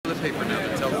paper now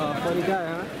that tells them. Funny guy,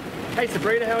 huh? Hey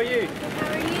Sabrina, how are you?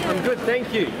 How are you? I'm good,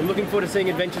 thank you. I'm looking forward to seeing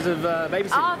Adventures of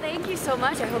Babysitting. Oh, thank you so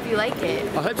much. I hope you like it.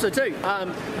 I hope so too.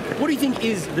 What do you think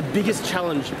is the biggest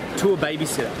challenge to a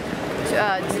babysitter?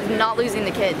 Not losing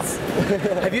the kids.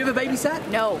 Have you ever babysat?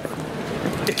 No.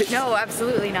 No,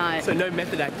 absolutely not. So no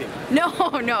method acting? No,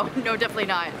 definitely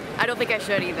not. I don't think I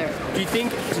should either. Do you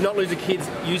think to not lose the kids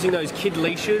using those kid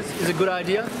leashes is a good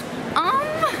idea?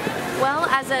 Well,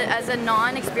 as a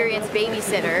non-experienced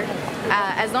babysitter,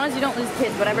 as long as you don't lose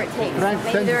kids, whatever it takes,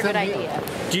 maybe they're a good idea.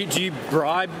 Do you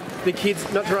bribe the kids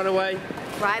not to run away?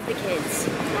 Bribe the kids.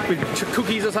 With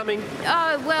cookies or something?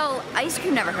 Well, ice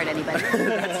cream never hurt anybody.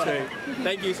 That's true.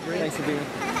 Thank you, Sabrina. Thanks, Sabrina.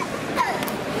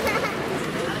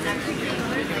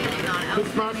 Hey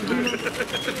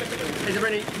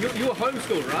Sabrina, you were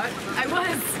homeschooled, right? I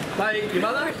was. By your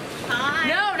mother?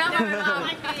 No, not my mom.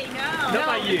 Not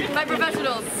by you? By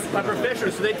professionals. By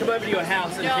professionals, so they'd come over to your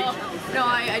house and teach? No,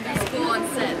 I do school on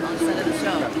set of the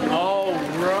show. Oh,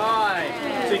 right.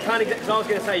 So you can't exactly, I was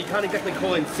going to say, you can't exactly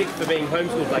call in sick for being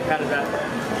homeschooled. Like, how does that?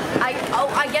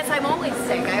 I guess I'm always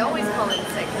sick. I always call in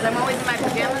sick because I'm always in my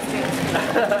pajamas doing it.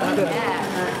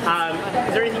 Yeah.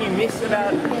 Is there anything you miss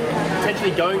about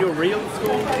potentially going to a real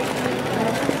school?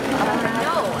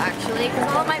 No, actually, because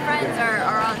all of my friends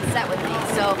are on set with me.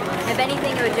 So if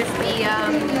anything, it would just be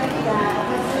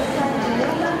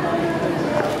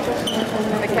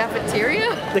the cafeteria.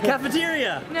 The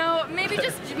cafeteria. No, maybe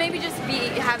just be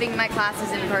having my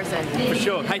classes in person. For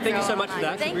sure. Hey, thank you so much for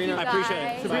that. Thank you, I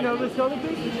appreciate it. Sabrina, let's go to the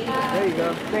beach. There you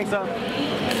go. Thanks,